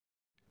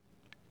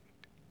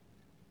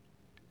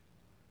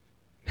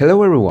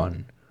Hello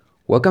everyone,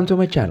 welcome to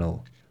my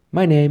channel.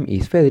 My name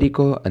is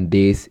Federico and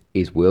this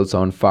is Wheels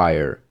on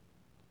Fire.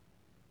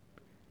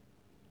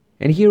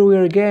 And here we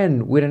are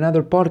again with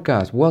another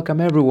podcast.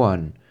 Welcome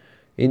everyone.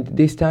 In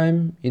this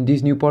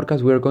new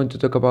podcast, we are going to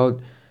talk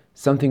about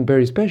something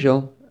very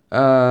special. We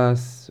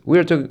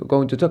are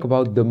going to talk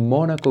about the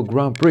Monaco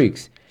Grand Prix.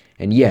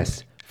 And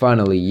yes,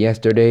 finally,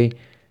 yesterday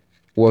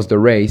was the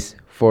race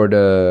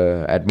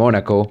at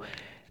Monaco.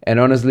 And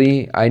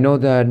honestly, I know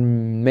that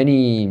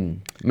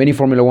many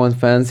Formula One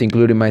fans,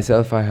 including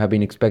myself, I have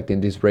been expecting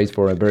this race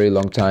for a very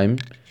long time,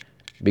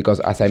 because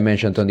as I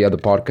mentioned on the other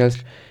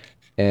podcast,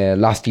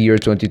 last year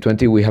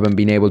 2020 we haven't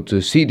been able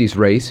to see this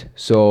race.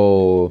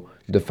 So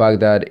the fact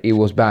that it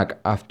was back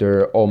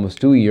after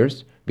almost 2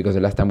 years, because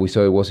the last time we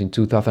saw it was in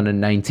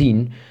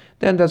 2019,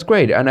 then that's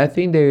great. And I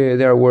think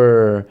there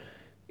were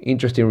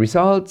interesting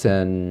results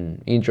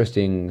and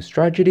interesting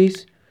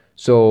strategies.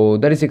 So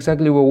that is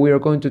exactly what we are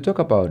going to talk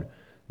about.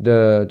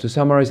 To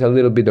summarize a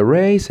little bit the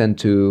race and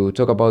to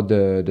talk about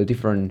the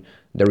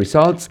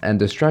results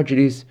and the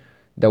strategies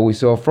that we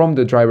saw from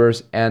the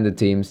drivers and the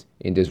teams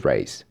in this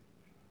race.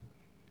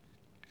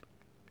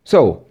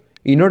 So,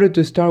 in order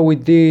to start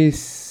with this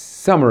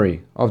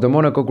summary of the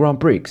Monaco Grand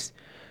Prix,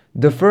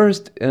 the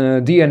first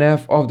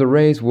DNF of the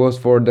race was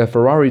for the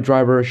Ferrari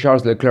driver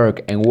Charles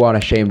Leclerc, and what a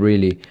shame,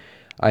 really.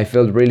 I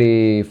felt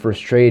really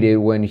frustrated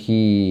when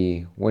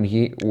he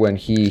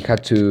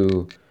had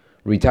to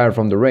retire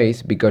from the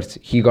race, because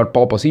he got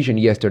pole position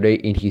yesterday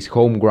in his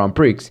home Grand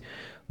Prix.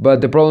 But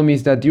the problem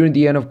is that during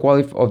the end of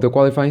the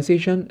qualifying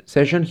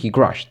session, he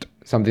crashed,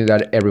 something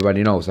that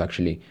everybody knows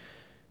actually,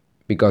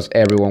 because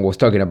everyone was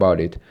talking about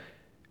it.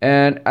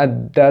 And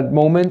at that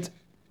moment,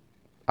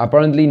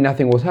 apparently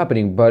nothing was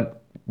happening.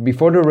 But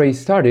before the race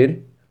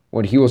started,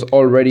 when he was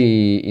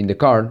already in the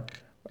car,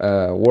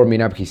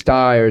 warming up his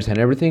tires and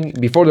everything,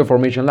 before the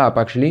formation lap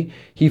actually,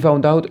 he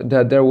found out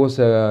that there was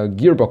a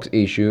gearbox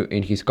issue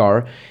in his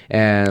car,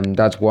 and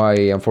that's why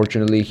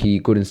unfortunately he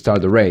couldn't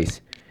start the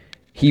race.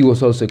 He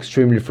was also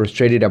extremely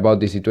frustrated about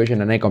the situation,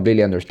 and I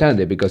completely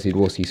understand it, because it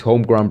was his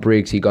home Grand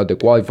Prix. He got the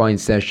qualifying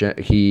session,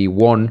 he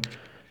won,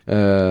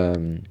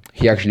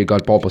 he actually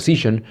got pole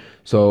position,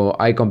 so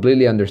I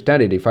completely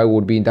understand it. If I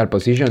would be in that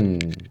position,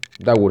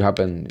 that would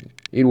happen.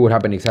 It would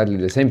happen exactly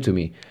the same to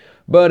me.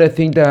 But I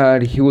think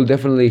that he will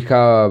definitely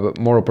have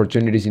more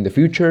opportunities in the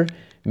future,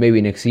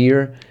 maybe next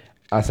year.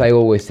 As I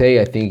always say,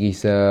 I think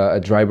he's a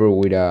driver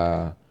with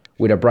a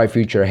bright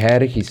future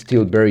ahead. He's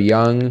still very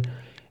young.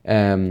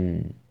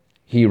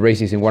 He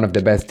races in one of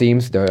the best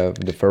teams,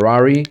 the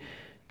Ferrari.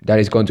 That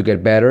is going to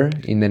get better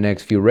in the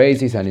next few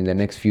races and in the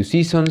next few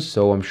seasons.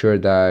 So I'm sure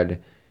that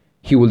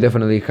he will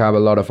definitely have a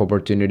lot of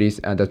opportunities,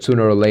 and that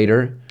sooner or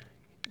later,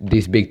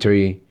 this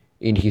victory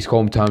in his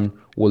hometown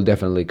will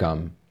definitely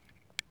come.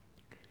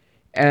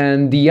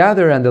 And the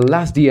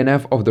last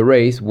DNF of the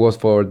race was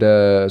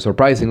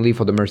surprisingly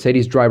for the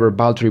Mercedes driver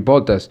Valtteri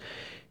Bottas.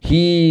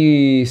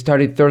 He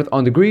started third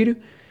on the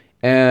grid,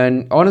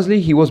 and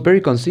honestly he was very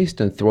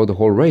consistent throughout the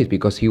whole race,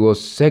 because he was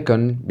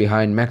second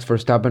behind Max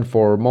Verstappen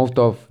for most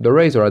of the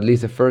race, or at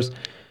least the first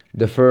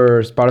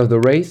part of the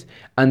race,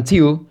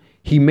 until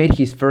he made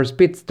his first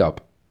pit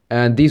stop.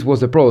 And this was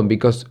the problem,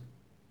 because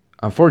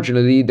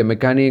unfortunately, the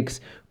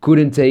mechanics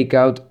couldn't take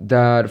out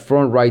that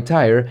front right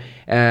tire,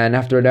 and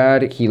after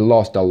that, he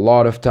lost a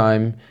lot of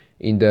time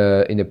in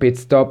the pit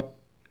stop,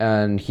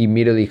 and he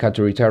immediately had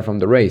to retire from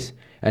the race.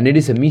 And it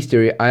is a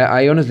mystery.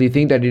 I honestly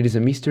think that it is a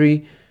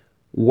mystery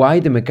why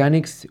the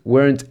mechanics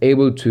weren't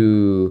able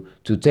to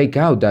take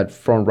out that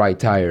front right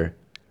tire.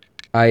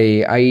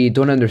 I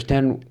don't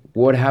understand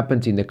what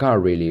happened in the car,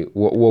 really.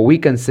 What we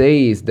can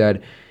say is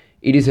that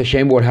it is a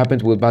shame what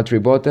happened with Valtteri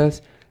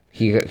Bottas.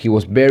 He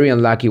was very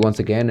unlucky once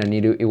again, and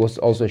it was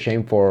also a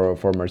shame for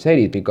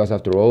Mercedes, because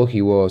after all,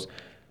 he was,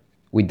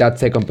 with that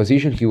second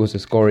position, he was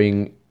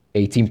scoring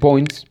 18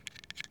 points,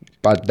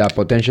 but that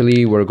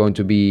potentially were going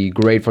to be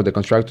great for the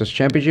Constructors'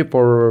 Championship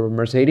for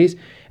Mercedes,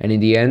 and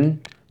in the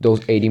end, those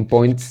 18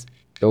 points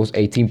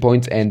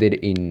ended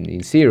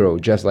in zero,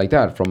 just like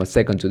that, from a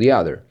second to the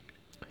other.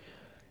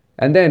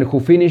 And then who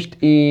finished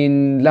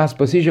in last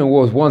position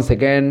was once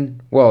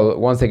again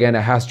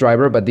a Haas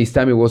driver, but this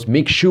time it was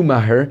Mick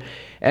Schumacher.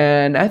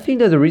 And I think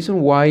that the reason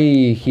why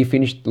he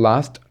finished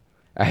last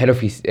behind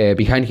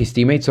his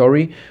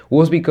teammate,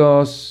 was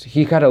because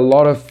he had a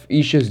lot of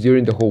issues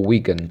during the whole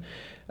weekend.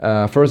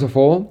 First of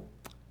all,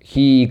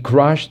 he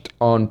crashed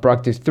on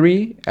practice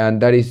 3, and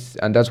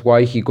that's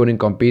why he couldn't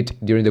compete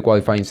during the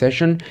qualifying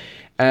session.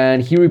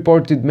 And he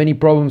reported many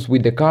problems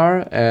with the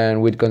car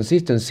and with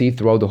consistency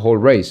throughout the whole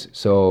race.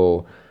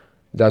 So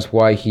that's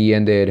why he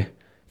ended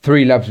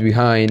 3 laps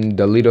behind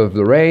the leader of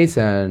the race,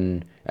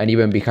 and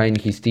even behind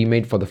his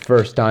teammate for the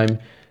first time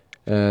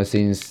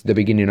since the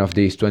beginning of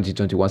this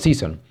 2021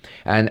 season.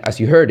 And as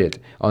you heard it,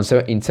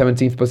 in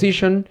 17th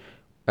position,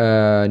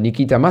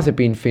 Nikita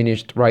Mazepin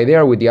finished right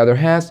there with the other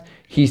Haas.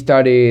 He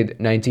started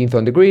 19th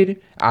on the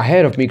grid,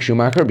 ahead of Mick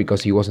Schumacher,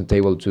 because he wasn't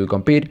able to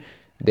compete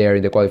there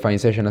in the qualifying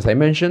session, as I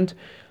mentioned.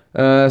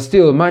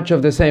 Still, much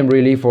of the same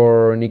really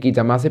for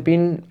Nikita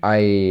Mazepin.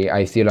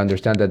 I still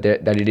understand that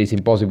it is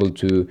impossible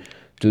to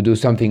do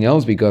something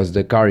else because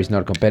the car is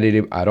not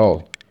competitive at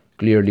all.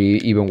 Clearly,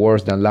 even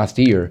worse than last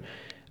year.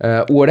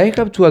 What I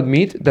have to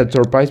admit that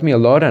surprised me a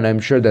lot, and I'm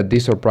sure that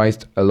this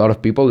surprised a lot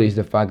of people, is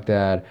the fact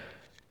that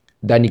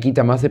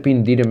Nikita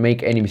Mazepin didn't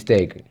make any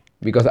mistake.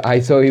 Because I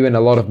saw even a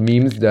lot of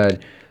memes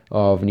that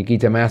of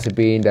Nikita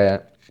Mazepin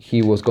that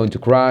he was going to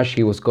crash,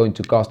 he was going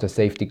to cost a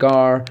safety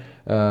car,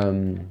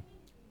 and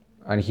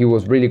he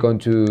was really going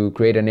to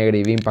create a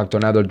negative impact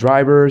on other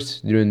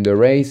drivers during the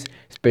race,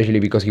 especially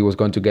because he was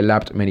going to get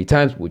lapped many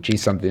times, which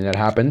is something that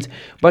happens.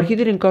 But he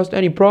didn't cause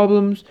any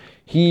problems.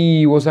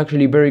 He was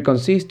actually very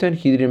consistent.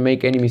 He didn't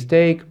make any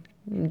mistake,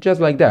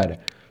 just like that.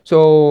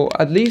 So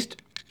at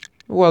least,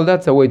 well,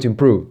 that's a way to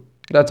improve.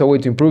 That's a way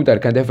to improve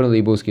that can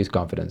definitely boost his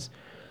confidence.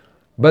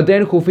 But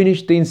then who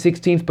finished in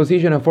 16th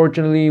position,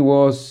 unfortunately,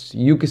 was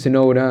Yuki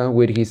Tsunoda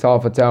with his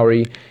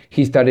AlphaTauri.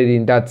 He started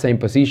in that same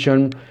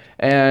position,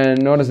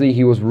 and honestly,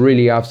 he was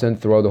really absent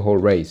throughout the whole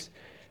race.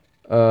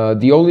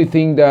 The only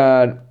thing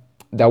that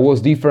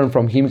was different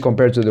from him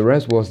compared to the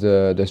rest was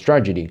the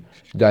strategy.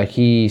 That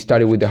he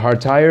started with the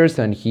hard tires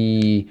and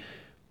he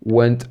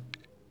went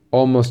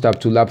almost up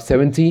to lap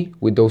 70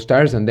 with those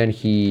tires, and then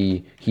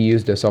he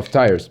used the soft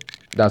tires.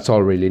 That's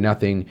all really,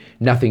 nothing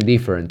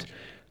different.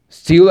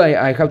 Still,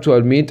 I have to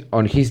admit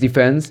on his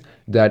defense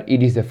that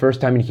it is the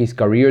first time in his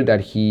career that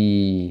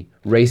he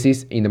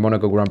races in the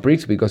Monaco Grand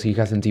Prix, because he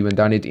hasn't even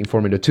done it in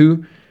Formula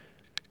 2.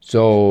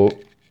 So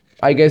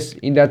I guess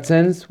in that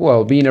sense,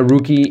 well, being a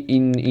rookie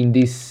in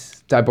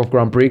this type of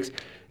Grand Prix,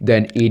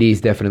 then it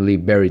is definitely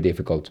very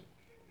difficult.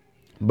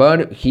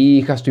 But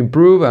he has to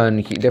improve,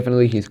 and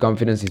definitely his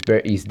confidence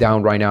is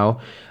down right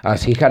now,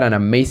 as he had an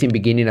amazing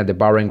beginning at the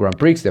Bahrain Grand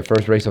Prix, the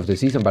first race of the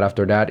season. But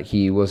after that,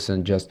 he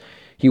wasn't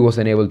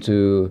able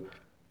to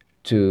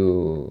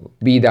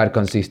be that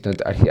consistent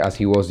as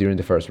he was during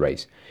the first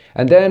race.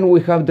 And then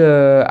we have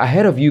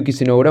ahead of Yuki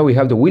Tsunoda, we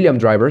have the Williams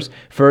drivers.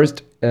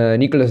 First,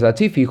 Nicolas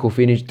Latifi, who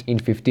finished in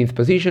 15th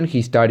position.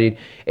 He started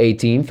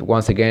 18th,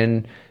 once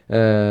again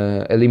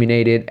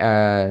eliminated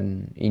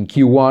in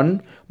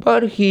Q1,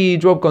 but he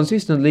drove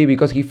consistently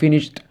because he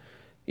finished,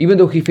 even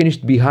though he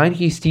finished behind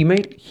his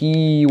teammate,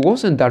 he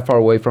wasn't that far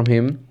away from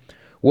him,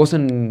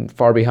 wasn't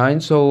far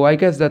behind, so I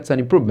guess that's an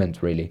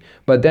improvement really.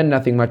 But then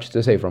nothing much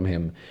to say from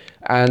him.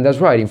 And that's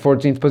right, in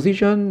 14th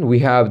position we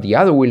have the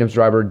other Williams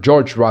driver,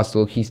 George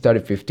Russell. He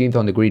started 15th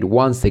on the grid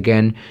once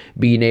again,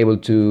 being able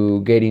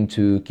to get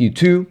into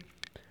Q2.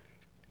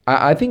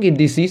 I think in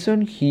this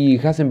season he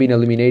hasn't been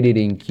eliminated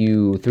in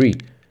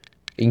Q1,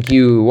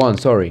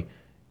 sorry,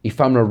 if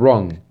I'm not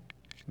wrong,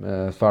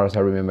 as far as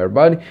I remember.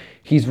 But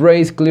his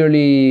race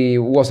clearly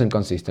wasn't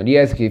consistent.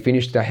 Yes, he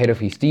finished ahead of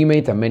his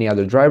teammates and many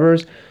other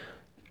drivers,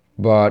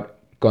 but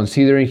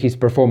considering his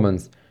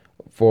performance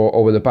for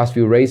over the past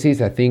few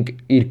races, I think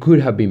it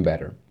could have been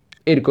better.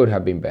 It could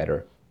have been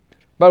better.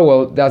 But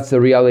well, that's the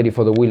reality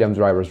for the Williams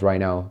drivers right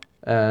now,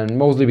 and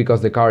mostly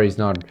because the car is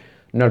not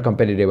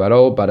competitive at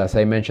all. But as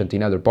I mentioned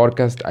in other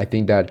podcasts, I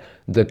think that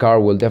the car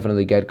will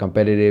definitely get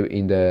competitive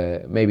in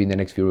the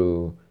next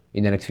few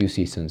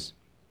seasons,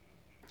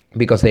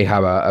 because they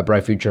have a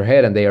bright future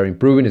ahead and they are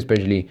improving,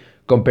 especially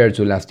compared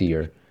to last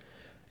year.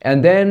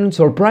 And then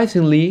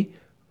surprisingly,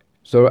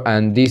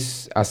 and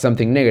this as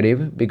something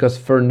negative, because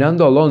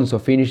Fernando Alonso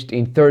finished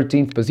in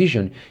 13th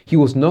position. He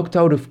was knocked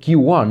out of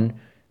Q1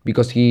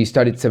 because he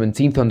started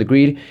 17th on the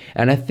grid,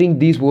 and I think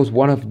this was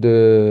one of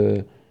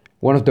the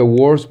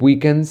worst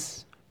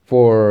weekends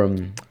for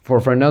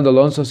Fernando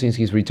Alonso since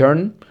his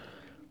return,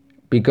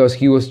 because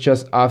he was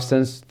just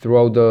absent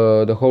throughout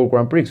the whole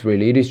Grand Prix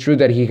really. It is true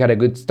that he had a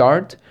good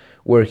start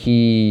where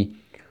he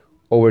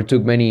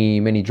overtook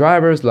many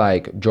drivers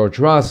like George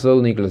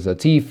Russell, Nicolas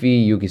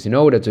Latifi, Yuki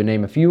Tsunoda, to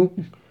name a few,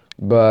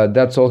 but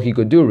that's all he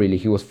could do really.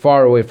 He was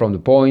far away from the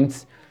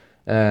points,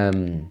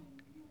 and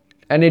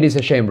it is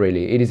a shame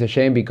really. It is a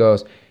shame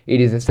because it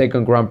is the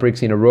second Grand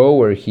Prix in a row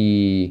where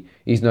he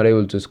is not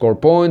able to score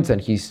points, and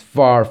he's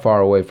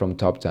far away from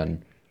top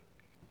 10.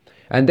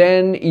 And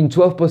then in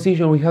 12th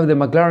position we have the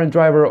McLaren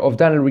driver of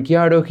Daniel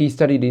Ricciardo. He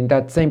started in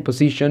that same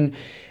position,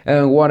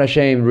 and what a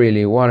shame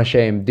really, what a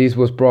shame. This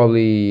was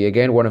probably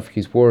again one of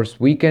his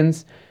worst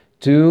weekends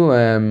too.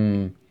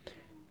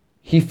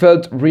 He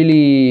felt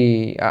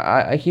really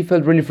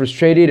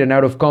frustrated and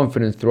out of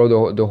confidence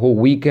throughout the whole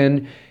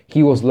weekend.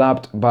 He was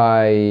lapped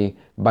by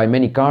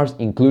many cars,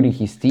 including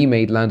his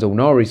teammate Lando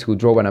Norris, who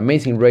drove an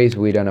amazing race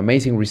with an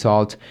amazing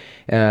result.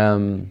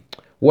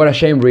 What a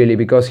shame really,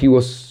 because he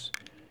was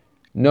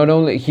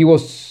never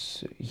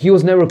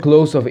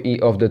close of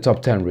the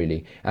top 10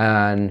 really,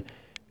 and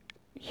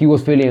he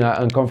was feeling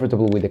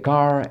uncomfortable with the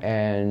car.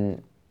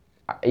 And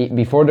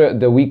before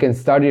the weekend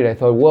started, I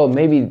thought, well,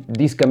 maybe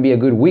this can be a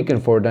good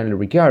weekend for Daniel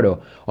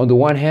Ricciardo. On the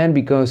one hand,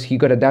 because he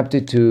got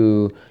adapted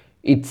to,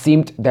 it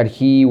seemed that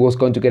he was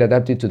going to get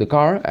adapted to the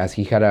car, as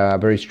he had a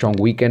very strong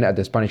weekend at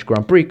the Spanish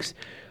Grand Prix,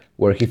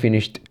 where he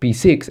finished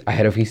P6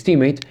 ahead of his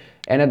teammate.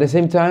 And at the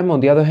same time, on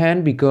the other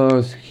hand,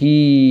 because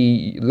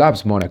he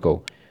loves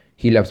Monaco.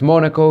 He loves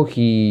Monaco.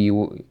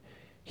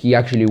 He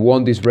actually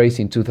won this race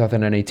in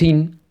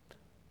 2018,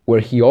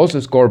 where he also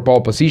scored pole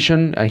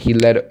position and he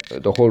led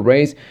the whole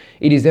race.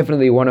 It is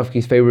definitely one of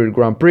his favorite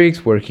Grand Prix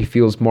where he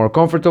feels more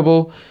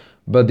comfortable,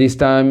 but this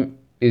time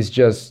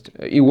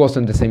it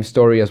wasn't the same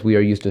story as we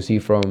are used to see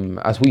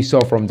as we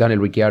saw from Daniel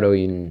Ricciardo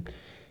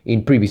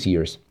in previous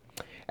years.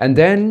 And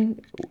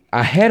then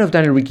ahead of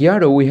Daniel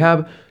Ricciardo, we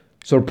have,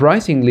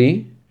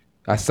 surprisingly,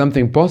 as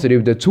something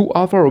positive, the two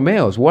Alfa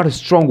Romeos. What a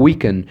strong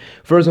weekend.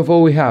 First of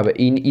all, we have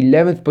in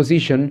 11th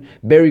position,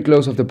 very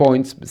close of the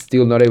points,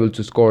 still not able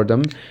to score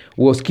them,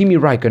 was Kimi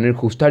Raikkonen,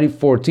 who started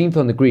 14th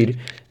on the grid.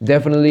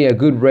 Definitely a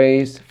good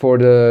race for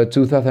the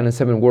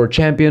 2007 world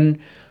champion.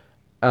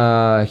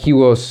 He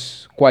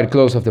was quite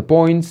close of the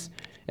points,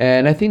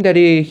 and I think that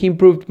he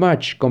improved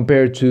much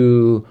compared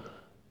to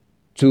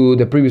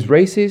the previous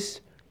races.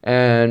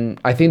 And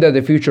I think that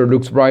the future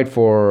looks bright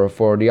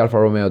for the Alfa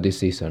Romeo this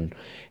season.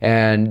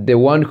 And the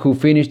one who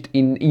finished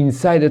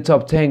inside the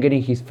top 10,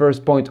 getting his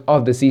first point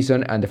of the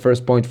season, and the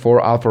first point for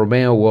Alfa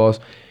Romeo was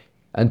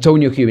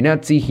Antonio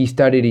Giovinazzi. He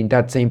started in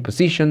that same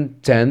position,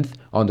 10th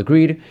on the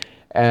grid.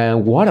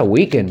 And what a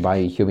weekend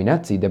by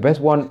Giovinazzi. The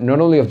best one, not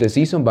only of the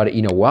season, but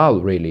in a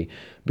while, really.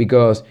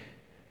 Because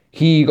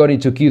he got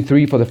into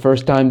Q3 for the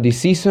first time this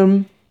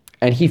season,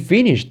 and he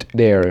finished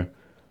there.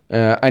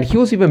 And he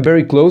was even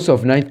very close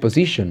of 9th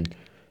position,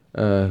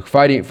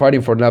 fighting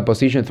for that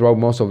position throughout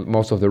most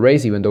of the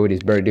race, even though it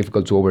is very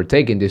difficult to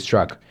overtake in this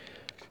track,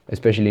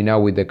 especially now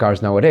with the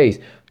cars nowadays.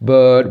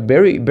 But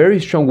very, very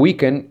strong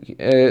weekend.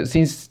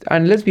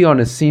 And let's be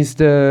honest, since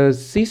the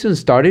season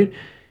started,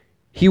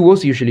 he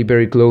was usually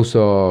very close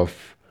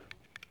of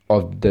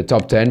the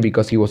top 10,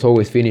 because he was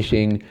always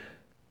finishing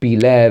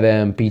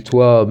P11,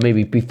 P12,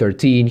 maybe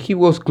P13. He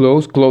was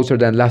closer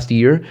than last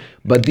year,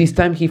 but this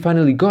time he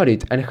finally got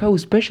it. And how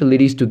special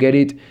it is to get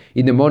it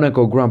in the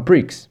Monaco Grand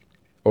Prix.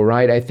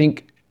 Alright, I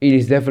think it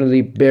is definitely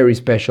very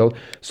special.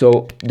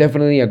 So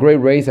definitely a great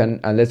race,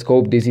 and let's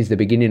hope this is the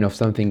beginning of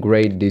something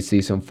great this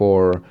season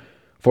for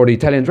the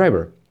Italian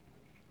driver.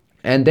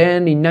 And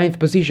then in 9th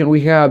position we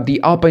have the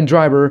Alpine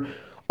driver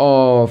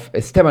of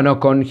Esteban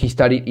Ocon. He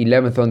started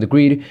 11th on the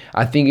grid.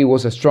 I think it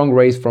was a strong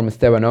race from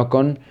Esteban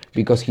Ocon,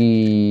 because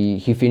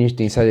he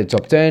finished inside the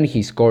top 10.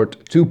 He scored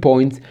 2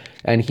 points,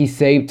 and he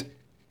saved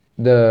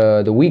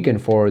the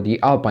weekend for the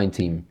Alpine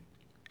team,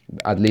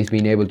 at least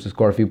being able to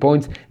score a few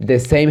points. The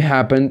same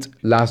happened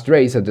last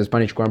race at the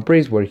Spanish Grand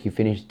Prix, where he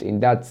finished in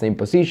that same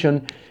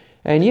position.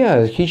 And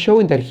yeah, he's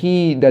showing that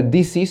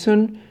this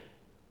season,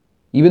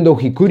 even though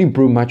he could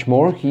improve much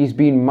more, he's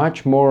been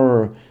much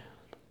more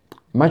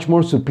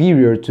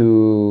superior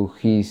to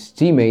his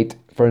teammate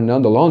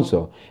Fernando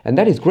Alonso. And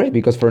that is great,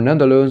 because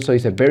Fernando Alonso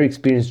is a very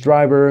experienced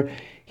driver.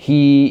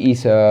 He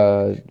is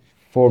a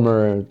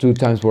former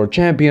 2-time world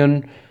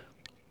champion.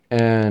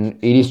 And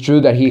it is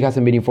true that he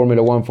hasn't been in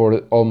Formula 1 for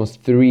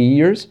almost 3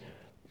 years.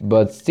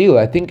 But still,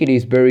 I think it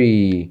is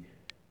very,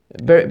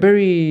 very,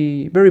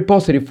 very, very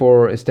positive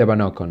for Esteban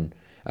Ocon.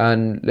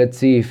 And let's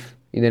see if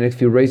in the next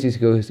few races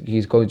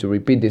he's going to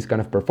repeat this kind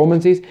of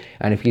performances,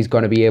 and if he's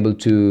going to be able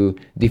to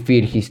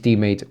defeat his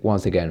teammate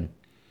once again.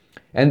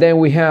 And then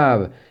we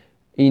have,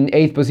 in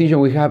 8th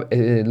position, we have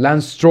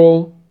Lance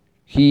Stroll.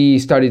 He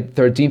started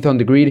 13th on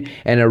the grid,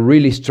 and a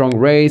really strong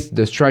race,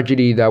 the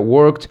strategy that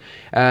worked.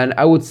 And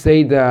I would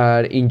say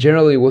that in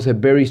general it was a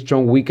very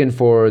strong weekend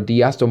for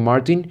the Aston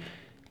Martin.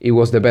 It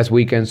was the best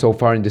weekend so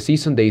far in the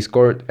season. They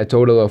scored a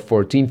total of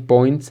 14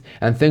 points,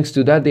 and thanks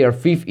to that they are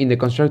 5th in the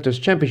Constructors'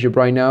 Championship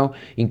right now,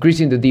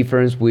 increasing the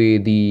difference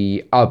with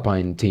the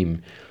Alpine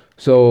team.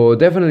 So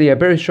definitely a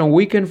very strong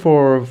weekend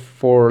for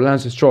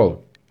Lance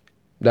Stroll.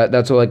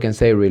 That's all I can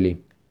say, really.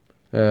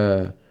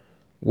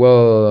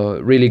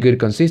 Really good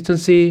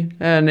consistency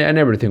and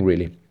everything,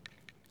 really.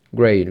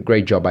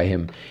 Great job by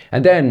him.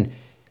 And then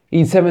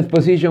in 7th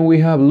position we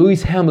have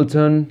Lewis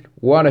Hamilton.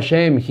 What a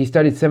shame, he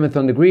started 7th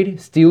on the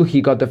grid. Still, he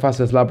got the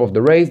fastest lap of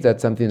the race.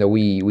 That's something that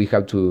we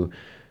have to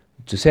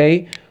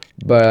say.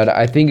 But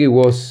I think it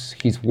was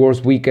his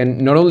worst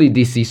weekend, not only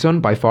this season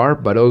by far,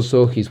 but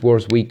also his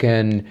worst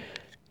weekend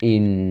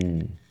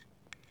in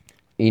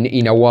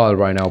a while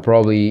right now,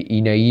 probably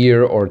in a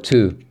year or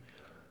two.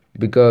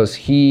 Because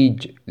he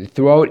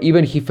felt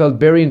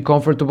very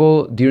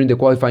uncomfortable during the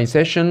qualifying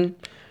session,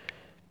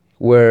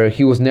 where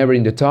he was never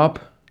in the top,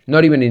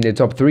 not even in the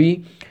top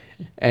 3.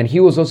 And he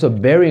was also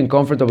very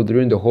uncomfortable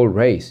during the whole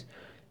race.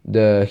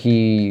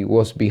 He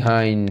was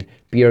behind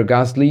Pierre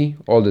Gasly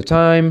all the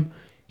time.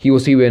 He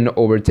was even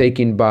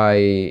overtaken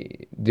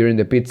during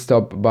the pit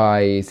stop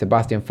by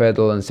Sebastian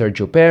Vettel and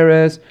Sergio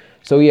Perez.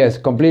 So yes,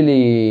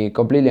 completely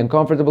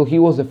uncomfortable. He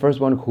was the first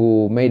one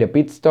who made a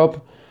pit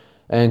stop,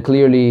 and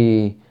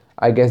clearly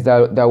I guess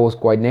that was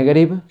quite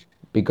negative,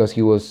 because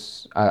he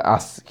was,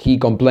 as he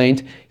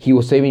complained, he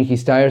was saving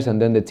his tires,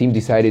 and then the team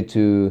decided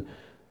to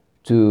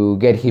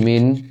get him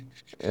in,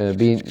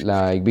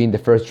 being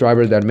the first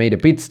driver that made a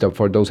pit stop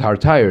for those hard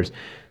tires.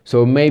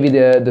 So maybe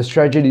the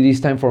strategy this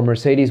time for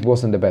Mercedes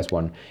wasn't the best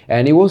one.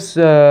 And it was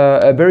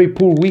a very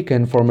poor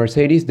weekend for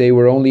Mercedes. They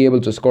were only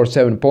able to score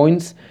 7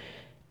 points.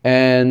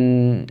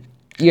 And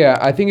Yeah,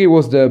 I think it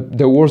was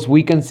the worst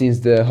weekend since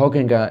the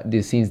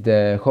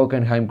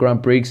Hockenheim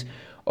Grand Prix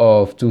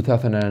of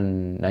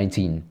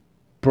 2019,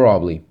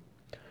 probably.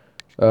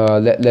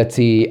 Let's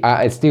see.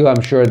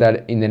 I'm sure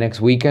that in the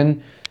next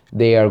weekend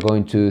they are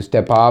going to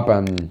step up,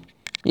 and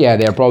yeah,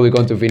 they are probably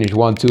going to finish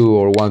 1-2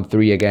 or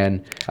 1-3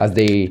 again, as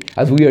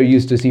we are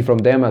used to see from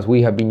them, as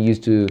we have been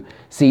used to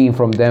seeing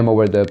from them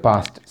over the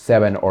past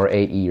 7 or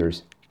 8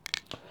 years.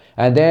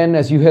 And then,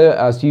 as you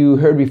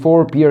heard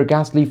before, Pierre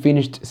Gasly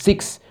finished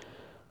sixth,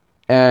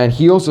 and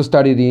he also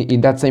started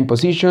in that same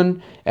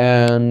position.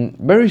 And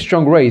very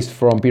strong race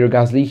from Pierre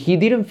Gasly. He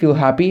didn't feel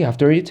happy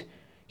after it.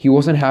 He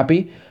wasn't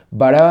happy,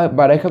 but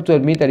I have to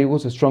admit that it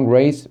was a strong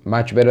race,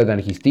 much better than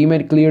his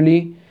teammate.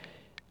 Clearly,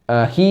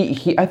 I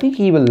think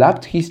he even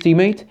lapped his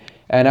teammate.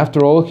 And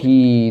after all,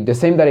 the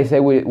same that I said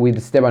with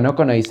Esteban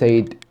Ocon, I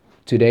said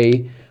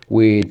today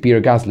with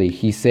Pierre Gasly.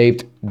 He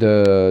saved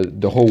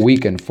the whole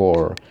weekend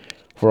for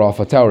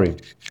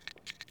AlphaTauri,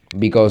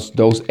 because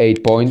those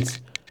 8 points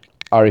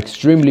are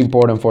extremely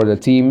important for the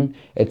team.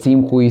 A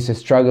team who is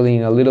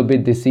struggling a little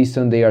bit this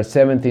season. They are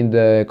 7th in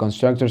the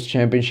Constructors'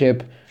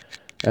 Championship,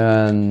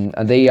 and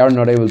they are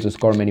not able to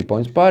score many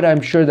points. But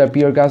I'm sure that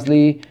Pierre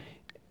Gasly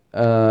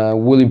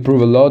will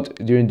improve a lot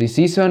during this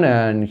season,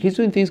 and he's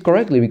doing things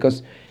correctly,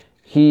 because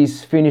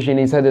he's finishing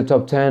inside the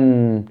top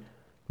 10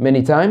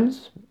 many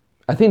times.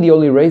 I think the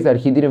only race that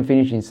he didn't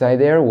finish inside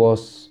there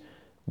was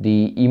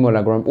the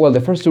Imola Grand Prix. Well, the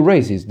first two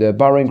races, the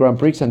Bahrain Grand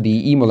Prix and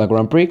the Imola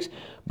Grand Prix.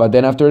 But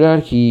then after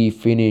that, he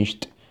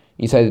finished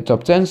inside the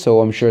top 10, so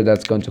I'm sure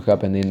that's going to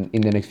happen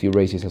in the next few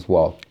races as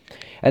well.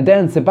 And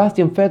then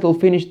Sebastian Vettel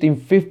finished in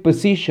 5th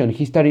position.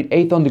 He started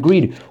 8th on the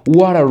grid.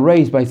 What a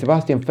race by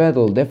Sebastian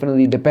Vettel.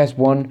 Definitely the best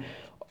one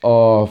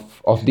of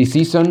this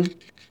season.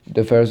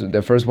 The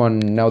first one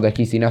now that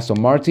he's in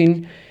Aston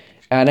Martin.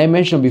 And I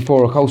mentioned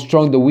before how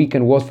strong the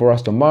weekend was for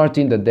Aston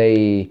Martin, that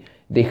they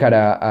had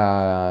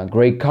a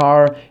great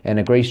car and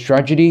a great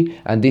strategy,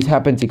 and this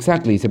happens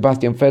exactly.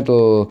 Sebastian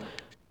Vettel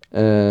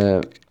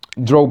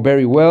drove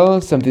very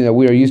well, something that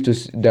we are used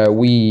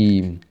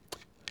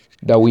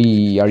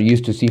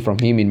to see from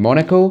him in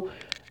Monaco.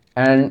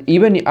 And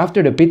even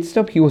after the pit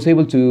stop, he was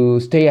able to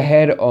stay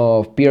ahead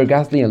of Pierre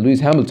Gasly and Lewis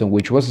Hamilton,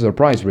 which was a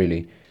surprise,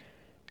 really.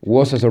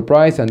 Was a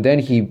surprise, and then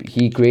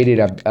he created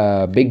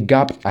a big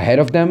gap ahead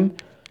of them.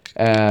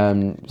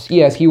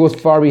 Yes, he was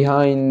far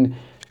behind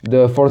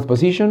the 4th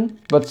position,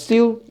 but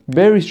still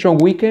very strong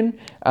weekend,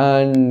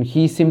 and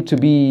he seemed to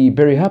be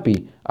very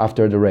happy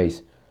after the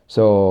race.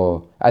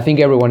 So I think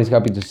everyone is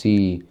happy to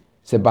see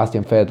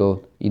Sebastian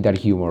Vettel in that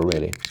humor,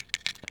 really.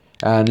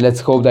 And let's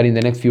hope that in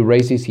the next few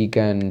races he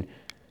can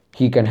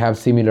have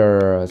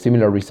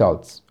similar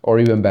results, or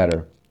even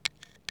better.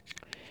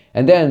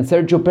 And then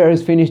Sergio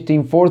Perez finished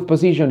in 4th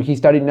position. He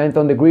started 9th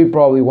on the grid,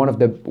 probably one of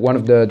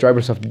the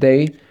drivers of the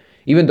day.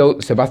 Even though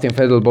Sebastian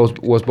Vettel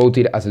was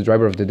voted as a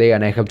driver of the day,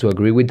 and I have to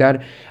agree with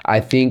that,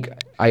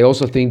 I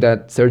also think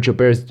that Sergio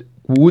Perez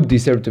would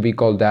deserve to be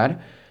called that,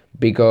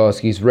 because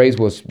his race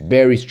was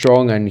very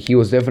strong and he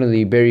was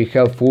definitely very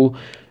helpful.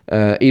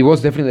 It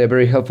was definitely a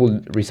very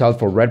helpful result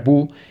for Red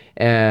Bull,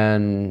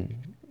 and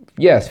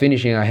yes,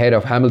 finishing ahead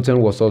of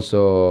Hamilton was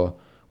also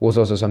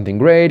something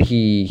great.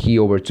 He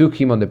overtook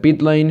him on the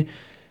pit lane.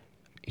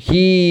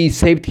 He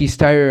saved his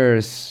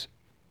tires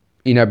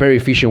in a very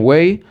efficient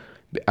way,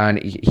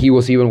 and he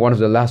was even one of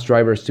the last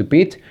drivers to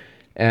pit,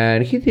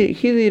 and he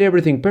did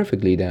everything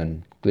perfectly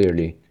then,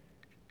 clearly.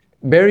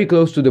 Very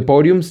close to the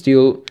podium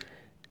still,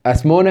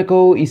 as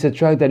Monaco is a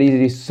track that it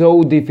is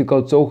so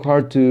difficult, so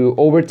hard to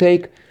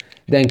overtake,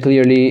 then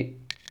clearly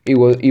it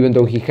was, even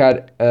though he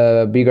had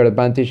a bigger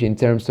advantage in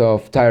terms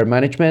of tire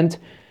management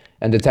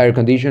and the tire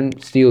condition,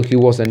 still he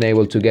wasn't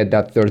able to get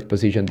that 3rd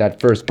position, that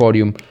first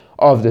podium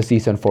of the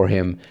season for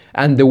him.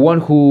 And the one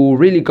who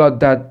really got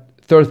that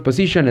 3rd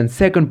position and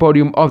 2nd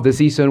podium of the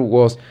season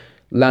was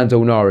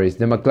Lando Norris.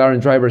 The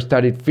McLaren driver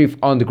started 5th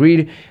on the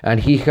grid, and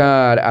he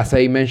had, as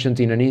I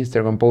mentioned in an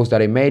Instagram post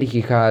that I made,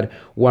 he had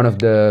one of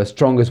the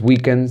strongest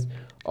weekends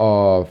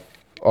of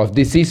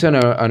this season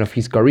and of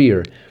his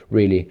career,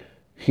 really.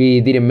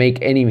 He didn't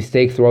make any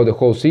mistake throughout the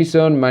whole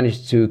season,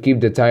 managed to keep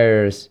the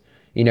tires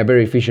in a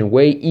very efficient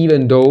way,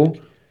 even though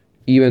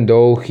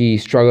he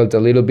struggled a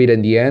little bit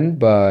in the end,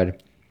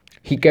 but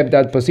he kept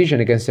that position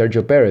against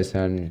Sergio Perez,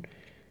 and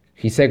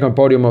he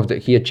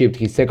achieved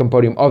his 2nd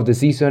podium of the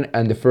season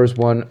and the first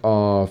one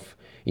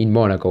in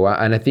Monaco.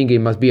 And I think it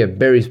must be a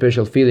very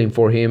special feeling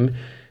for him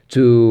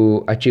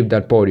to achieve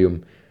that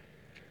podium.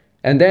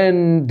 And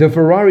then the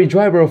Ferrari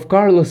driver of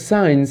Carlos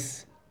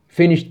Sainz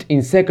finished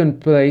in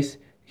 2nd place.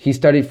 He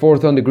started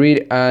 4th on the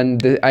grid,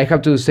 and I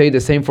have to say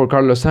the same for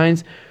Carlos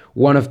Sainz.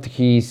 One of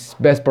his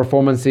best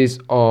performances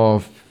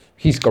of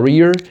his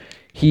career.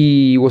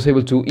 He was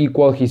able to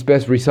equal his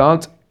best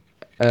result,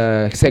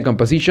 2nd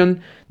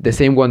position, the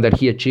same one that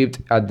he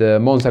achieved at the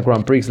Monza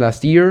Grand Prix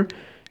last year,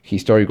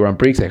 historic Grand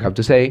Prix, I have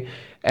to say.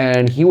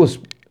 And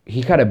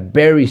he had a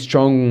very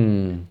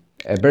strong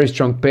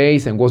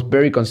pace and was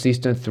very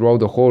consistent throughout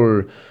the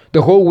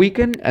whole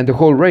weekend and the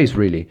whole race,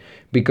 really,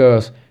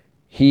 because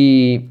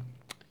he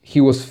he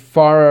was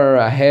far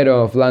ahead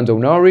of Lando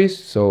Norris,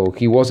 so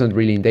he wasn't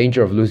really in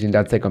danger of losing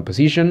that second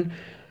position.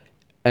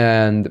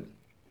 And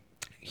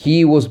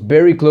he was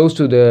very close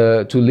to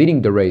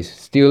leading the race.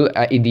 Still,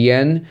 in the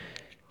end,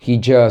 he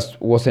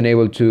just wasn't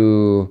able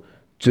to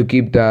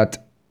keep that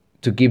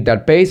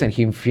pace, and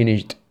he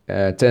finished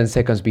 10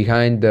 seconds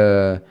behind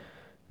the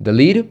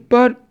lead.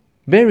 But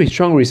very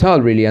strong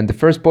result, really, and the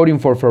first podium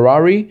for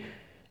Ferrari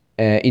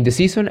in the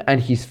season,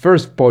 and his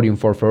first podium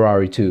for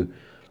Ferrari too.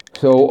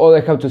 So all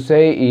I have to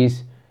say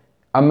is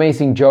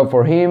amazing job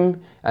for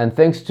him, and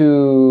thanks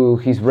to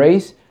his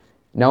race,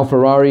 now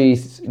Ferrari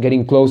is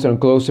getting closer and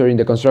closer in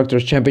the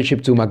Constructors'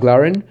 Championship to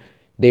McLaren.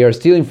 They are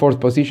still in fourth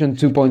position,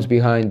 2 points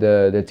behind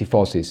the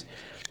Tifosis.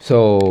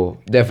 So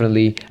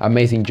definitely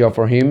amazing job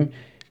for him.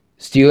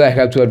 Still, I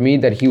have to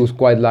admit that he was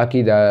quite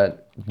lucky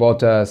that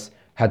Bottas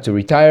had to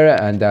retire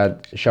and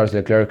that Charles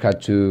Leclerc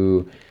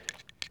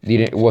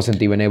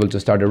wasn't even able to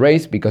start the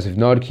race, because if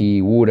not,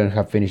 he wouldn't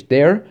have finished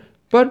there.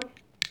 But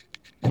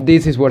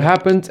this is what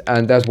happened,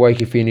 and that's why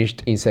he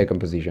finished in second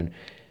position.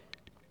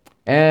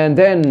 And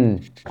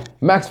then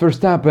Max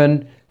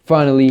Verstappen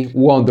finally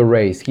won the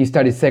race. He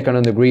started second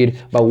on the grid,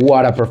 but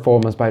what a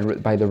performance by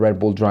the Red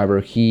Bull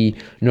driver. He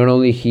not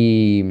only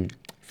he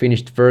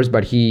finished first,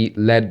 but he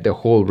led the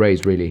whole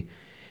race, really.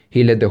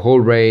 He led the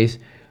whole race.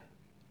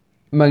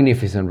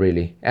 Magnificent,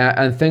 really.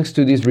 And thanks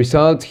to this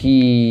result,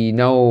 he's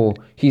now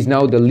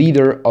the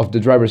leader of the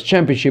Drivers'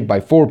 Championship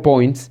by 4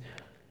 points.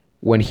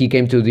 When he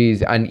came to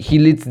this, and he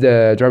leads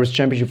the Drivers'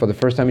 Championship for the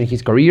first time in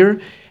his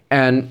career.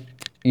 And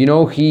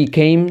he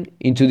came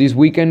into this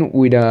weekend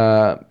with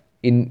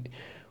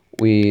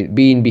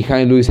being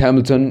behind Lewis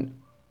Hamilton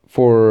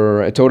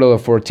for a total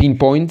of 14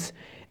 points,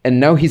 and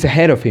now he's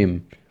ahead of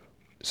him.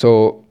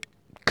 So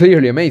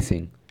clearly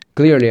amazing.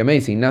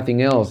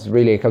 Nothing else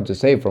really I have to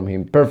say from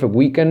him. Perfect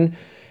weekend,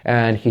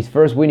 and his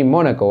first win in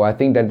Monaco. I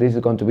think that this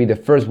is going to be the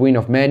first win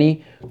of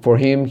many for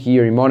him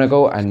here in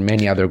Monaco and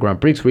many other Grand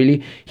Prix,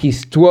 really.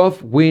 His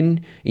 12th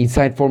win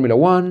inside Formula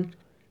 1.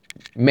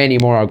 Many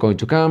more are going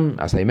to come,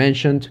 as I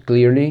mentioned,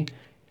 clearly.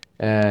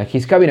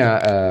 He's having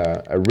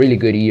a really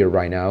good year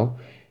right now.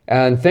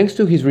 And thanks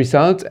to his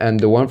results and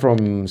the one from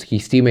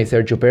his teammate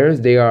Sergio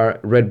Perez,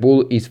 Red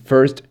Bull is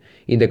first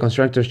in the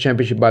Constructors'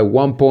 Championship by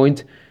 1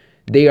 point.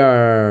 They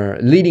are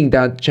leading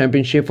that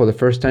championship for the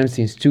first time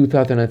since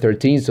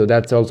 2013, so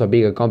that's also a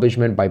big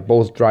accomplishment by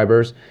both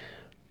drivers.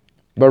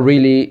 But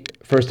really,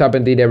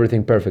 Verstappen did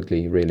everything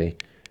perfectly, really.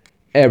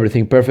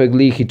 Everything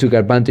perfectly. He took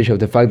advantage of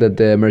the fact that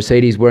the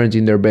Mercedes weren't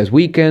in their best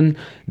weekend,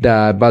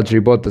 that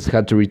Valtteri Bottas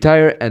had to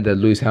retire, and that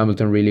Lewis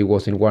Hamilton really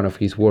was in one of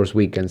his worst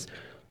weekends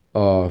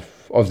of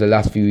the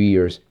last few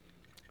years.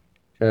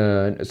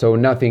 So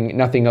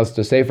nothing else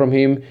to say from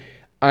him.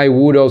 I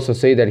would also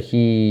say that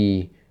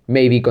he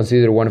may be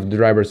considered one of the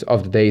drivers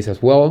of the days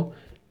as well.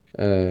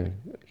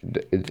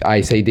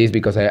 I say this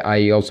because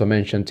I also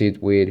mentioned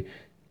it with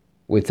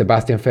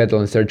Sebastian Vettel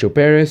and Sergio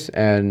Perez,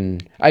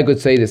 and I could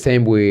say the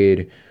same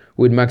with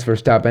Max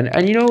Verstappen.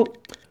 And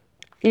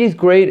it is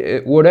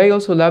great. What I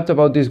also loved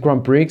about this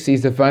Grand Prix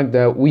is the fact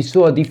that we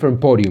saw a different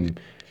podium.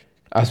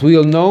 As we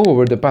all know,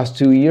 over the past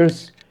 2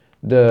 years,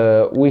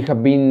 we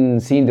have been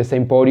seeing the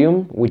same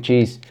podium, which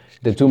is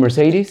the two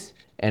Mercedes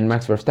and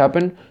Max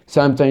Verstappen.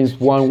 Sometimes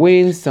one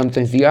wins,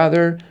 sometimes the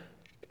other,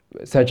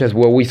 such as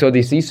what we saw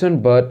this season.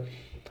 But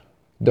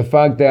the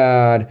fact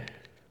that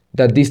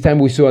this time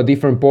we saw a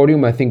different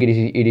podium, I think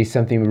it is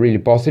something really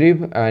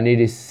positive, and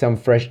it is some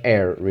fresh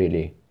air,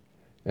 really.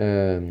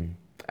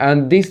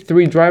 And these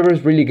three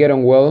drivers really get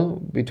on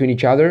well between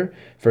each other: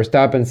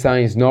 Verstappen,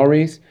 Sainz,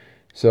 Norris.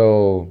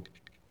 So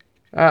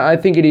I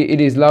think it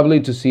is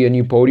lovely to see a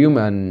new podium,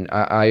 and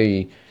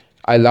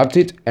I loved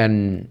it,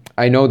 and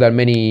I know that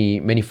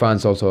many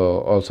fans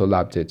also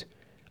loved it.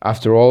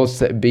 After all,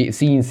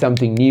 seeing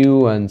something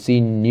new and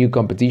seeing new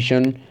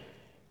competition,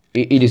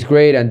 it is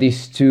great. And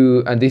these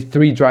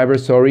three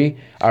drivers,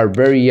 are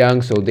very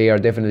young, so they are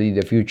definitely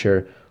the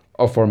future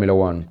of Formula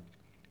One.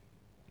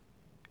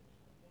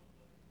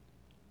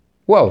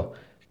 Well,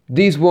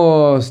 this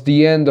was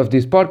the end of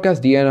this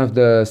podcast, the end of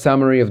the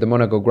summary of the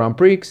Monaco Grand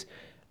Prix.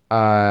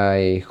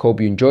 I hope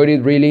you enjoyed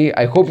it, really.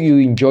 I hope you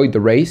enjoyed the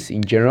race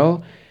in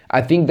general.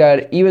 I think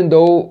that even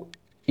though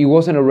it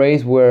wasn't a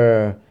race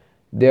where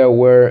there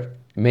were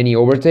many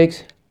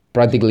overtakes,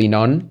 practically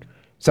none,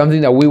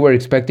 something that we were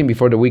expecting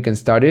before the weekend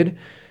started,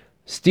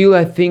 still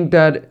I think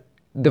that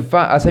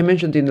as I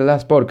mentioned in the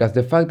last podcast,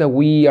 the fact that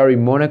we are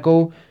in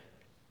Monaco,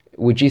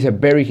 which is a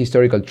very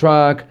historical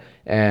track,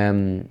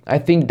 I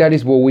think that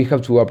is what we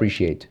have to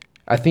appreciate.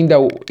 I think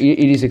that it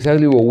is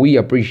exactly what we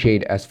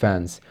appreciate as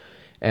fans.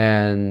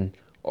 And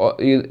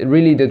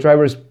really, the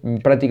drivers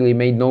practically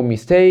made no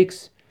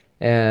mistakes,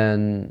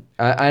 and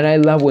I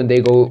love when they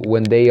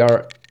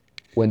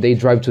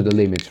drive to the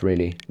limits.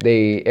 Really,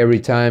 every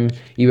time,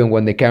 even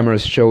when the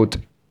cameras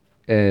showed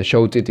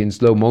it in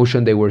slow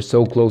motion, they were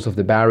so close of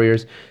the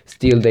barriers.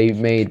 Still, they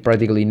made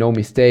practically no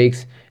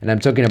mistakes, and I'm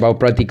talking about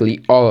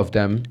practically all of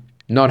them,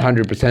 not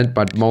 100%,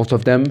 but most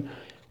of them.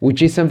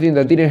 which is something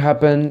that didn't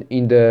happen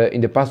in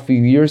the past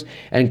few years.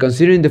 And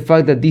considering the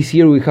fact that this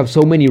year we have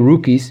so many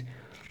rookies,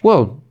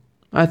 well,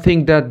 I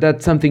think that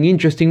that's something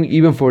interesting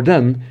even for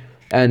them,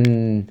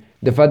 and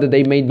the fact that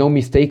they made no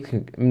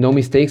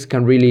mistakes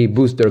can really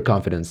boost their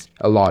confidence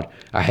a lot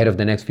ahead of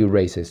the next few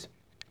races.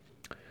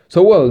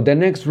 So well, the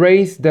next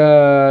race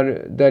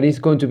that is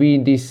going to be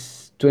in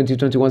this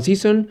 2021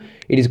 season,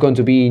 it is going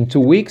to be in 2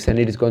 weeks, and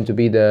it is going to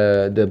be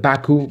the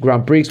Baku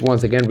Grand Prix,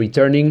 once again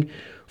returning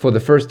for the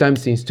first time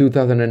since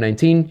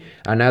 2019.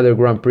 Another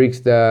Grand Prix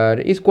that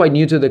is quite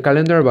new to the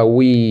calendar, but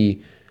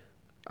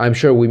I'm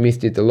sure we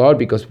missed it a lot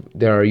because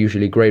there are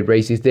usually great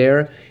races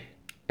there.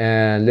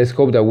 And let's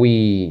hope that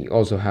we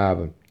also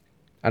have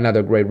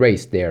another great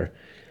race there.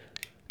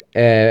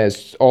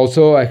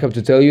 Also, I have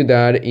to tell you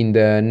that in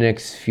the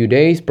next few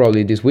days,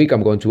 probably this week,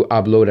 I'm going to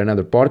upload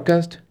another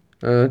podcast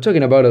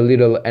talking about a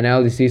little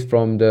analysis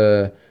from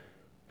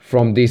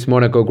this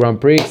Monaco Grand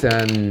Prix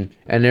and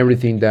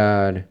everything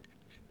that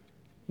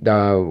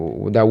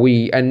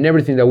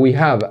we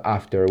have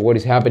after what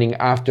is happening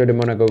after the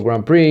Monaco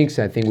Grand Prix.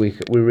 I think we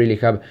really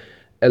have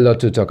a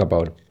lot to talk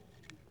about.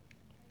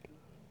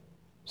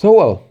 So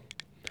well,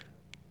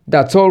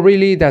 that's all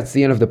really. That's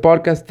the end of the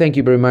podcast. Thank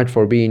you very much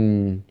for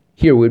being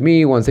here with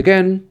me once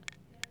again.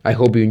 I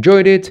hope you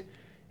enjoyed it,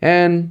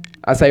 and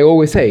as I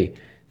always say,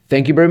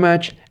 thank you very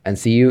much, and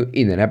see you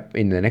in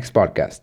the next podcast.